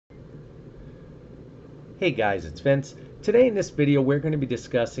Hey guys, it's Vince. Today in this video we're going to be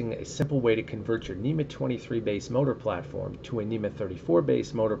discussing a simple way to convert your Nema 23 base motor platform to a Nema 34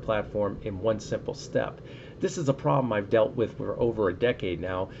 base motor platform in one simple step. This is a problem I've dealt with for over a decade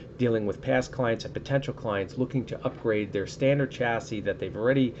now, dealing with past clients and potential clients looking to upgrade their standard chassis that they've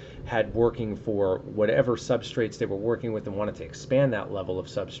already had working for whatever substrates they were working with and wanted to expand that level of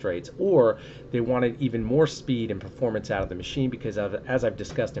substrates, or they wanted even more speed and performance out of the machine because as I've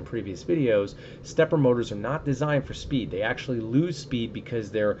discussed in previous videos, stepper motors are not designed for speed. They actually lose speed because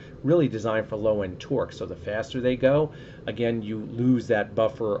they're really designed for low-end torque. So the faster they go, again, you lose that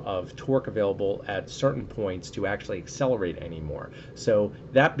buffer of torque available at certain points to actually accelerate anymore. So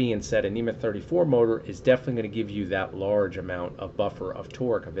that being said, a Nema 34 motor is definitely going to give you that large amount of buffer of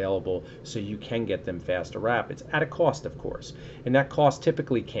torque available so you can get them faster rapids at a cost, of course. And that cost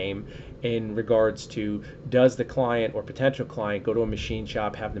typically came in regards to, does the client or potential client go to a machine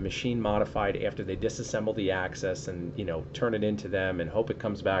shop, have the machine modified after they disassemble the axis and turn it into them and hope it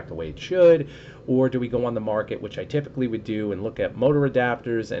comes back the way it should, or do we go on the market, which I typically would do, and look at motor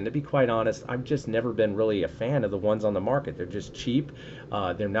adapters? And to be quite honest, I've just never been really a fan of the ones on the market. They're just cheap,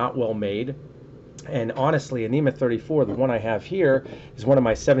 they're not well made. And honestly, a Nema 34, the one I have here, is one of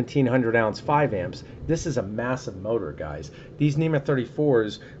my 1700 ounce 5 amps. This is a massive motor, guys. These Nema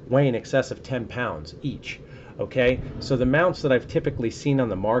 34s weigh in excess of 10 pounds each. Okay, so the mounts that I've typically seen on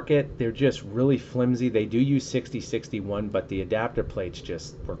the market, they're just really flimsy. They do use 6061, but the adapter plates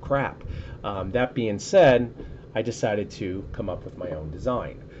just were crap. That being said, I decided to come up with my own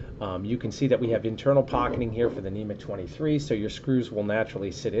design. You can see that we have internal pocketing here for the Nema 23, so your screws will naturally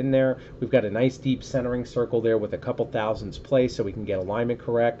sit in there. We've got a nice deep centering circle there with a couple thousandths place so we can get alignment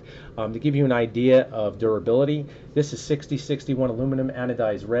correct. To give you an idea of durability, this is 6061 aluminum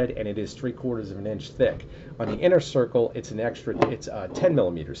anodized red, and it is 3/4 of an inch thick. On the inner circle, it's 10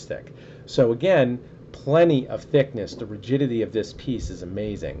 millimeters thick. So again, plenty of thickness. The rigidity of this piece is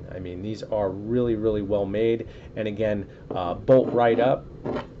amazing. I mean, these are really, really well made, and again, bolt right up.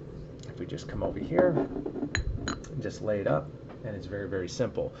 If we just come over here and just lay it up, and it's very, very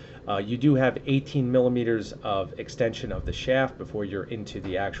simple. You do have 18 millimeters of extension of the shaft before you're into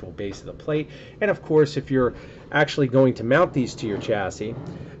the actual base of the plate. And of course, if you're actually going to mount these to your chassis,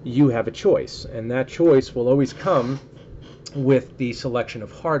 you have a choice, and that choice will always come with the selection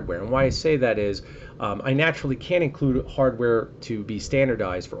of hardware. And why I say that is, I naturally can't include hardware to be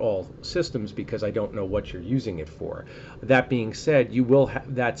standardized for all systems because I don't know what you're using it for. That being said, you will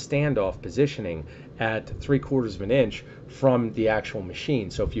have that standoff positioning at 3/4 of an inch from the actual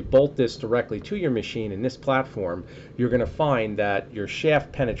machine. So if you bolt this directly to your machine in this platform, you're going to find that your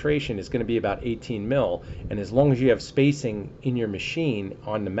shaft penetration is going to be about 18 mil, and as long as you have spacing in your machine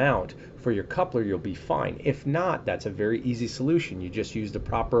on the mount for your coupler, you'll be fine. If not, that's a very easy solution. You just use the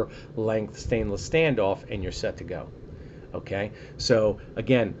proper length stainless standoff and you're set to go. Okay, so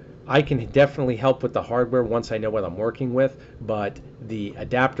again, I can definitely help with the hardware once I know what I'm working with, but the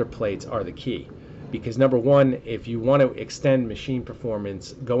adapter plates are the key. Because number one, if you want to extend machine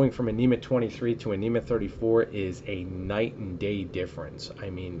performance, going from a Nema 23 to a Nema 34 is a night and day difference. I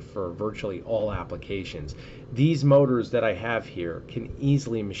mean, for virtually all applications. These motors that I have here can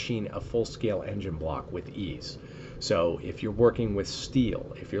easily machine a full-scale engine block with ease. So if you're working with steel,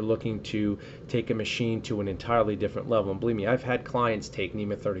 if you're looking to take a machine to an entirely different level, and believe me, I've had clients take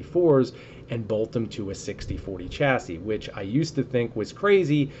Nema 34s and bolt them to a 6040 chassis, which I used to think was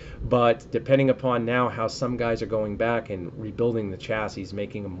crazy, but depending upon now how some guys are going back and rebuilding the chassis,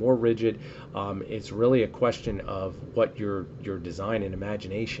 making them more rigid, it's really a question of what your design and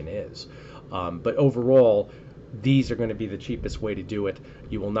imagination is. But overall, these are going to be the cheapest way to do it.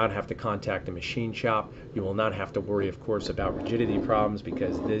 You will not have to contact a machine shop. You will not have to worry, of course, about rigidity problems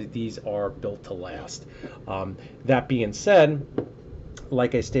because these are built to last. That being said,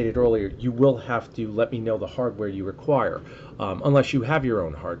 like I stated earlier, you will have to let me know the hardware you require, unless you have your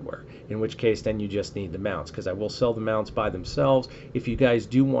own hardware, in which case then you just need the mounts, because I will sell the mounts by themselves. If you guys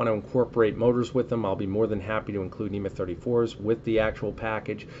do want to incorporate motors with them, I'll be more than happy to include Nema 34s with the actual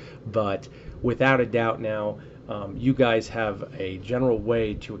package. But without a doubt now, you guys have a general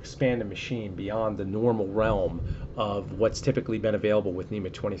way to expand a machine beyond the normal realm of what's typically been available with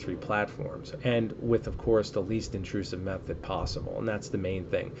Nema 23 platforms, and with, of course, the least intrusive method possible. And that's the main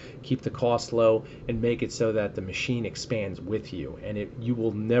thing. Keep the cost low and make it so that the machine expands with you, and you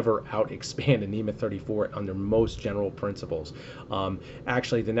will never out expand a Nema 34 under most general principles.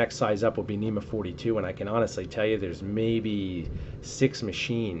 Actually, the next size up will be Nema 42, and I can honestly tell you there's maybe 6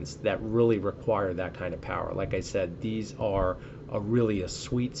 machines that really require that kind of power. Like I said, these are really a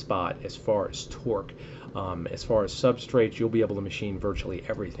sweet spot as far as torque. As far as substrates, you'll be able to machine virtually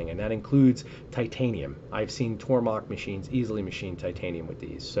everything, and that includes titanium. I've seen Tormach machines easily machine titanium with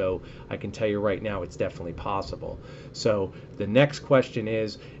these, so I can tell you right now it's definitely possible. So the next question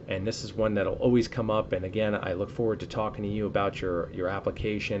is, and this is one that'll always come up, and again, I look forward to talking to you about your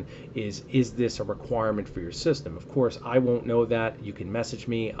application, is this a requirement for your system? Of course, I won't know that. You can message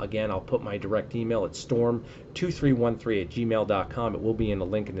me. Again, I'll put my direct email at storm2313@gmail.com. It will be in the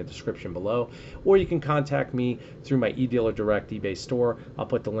link in the description below, or you can contact me through my eDealer Direct eBay store. I'll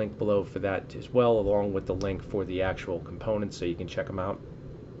put the link below for that as well, along with the link for the actual components, so you can check them out.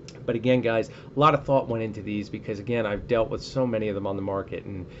 But again, guys, a lot of thought went into these because, again, I've dealt with so many of them on the market,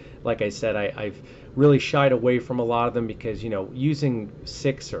 and like I said, I've really shied away from a lot of them because, you know, using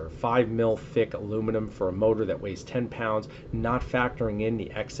 6 or 5 mil thick aluminum for a motor that weighs 10 pounds, not factoring in the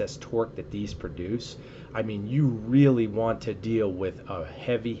excess torque that these produce, I mean, you really want to deal with a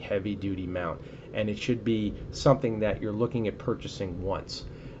heavy duty mount, and it should be something that you're looking at purchasing once.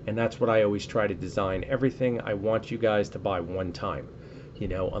 And that's what I always try to design. Everything I want you guys to buy one time. You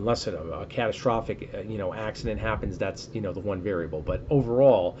know, unless a catastrophic, you know, accident happens, that's, you know, the one variable. But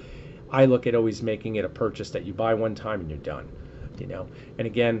overall, I look at always making it a purchase that you buy one time and you're done. You know, and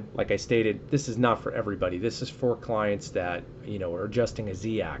again, like I stated, this is not for everybody. This is for clients that, you know, are adjusting a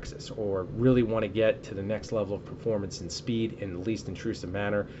Z-axis or really want to get to the next level of performance and speed in the least intrusive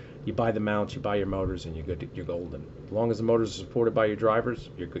manner. You buy the mounts, you buy your motors, and you're good. You're golden. As long as the motors are supported by your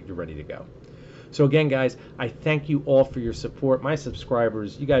drivers, you're good. You're ready to go. So again, guys, I thank you all for your support. My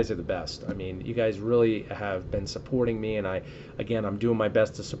subscribers, you guys are the best. I mean, you guys really have been supporting me, and I'm doing my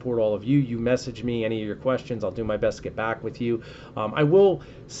best to support all of you. You message me any of your questions, I'll do my best to get back with you. I will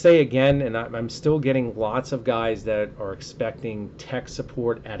say again, and I'm still getting lots of guys that are expecting tech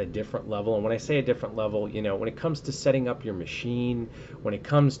support at a different level. And when I say a different level, you know, when it comes to setting up your machine, when it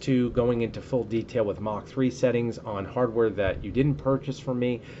comes to going into full detail with Mach 3 settings on hardware that you didn't purchase from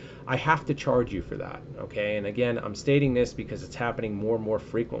me, I have to charge you for that, okay? And again, I'm stating this because it's happening more and more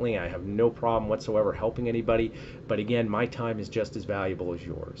frequently. I have no problem whatsoever helping anybody, but again, my time is just as valuable as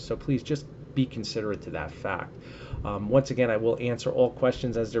yours. So please just be considerate to that fact. Once again, I will answer all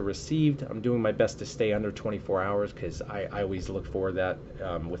questions as they're received. I'm doing my best to stay under 24 hours because I always look for that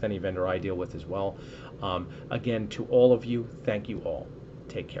with any vendor I deal with as well. Again, to all of you, thank you all.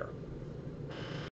 Take care.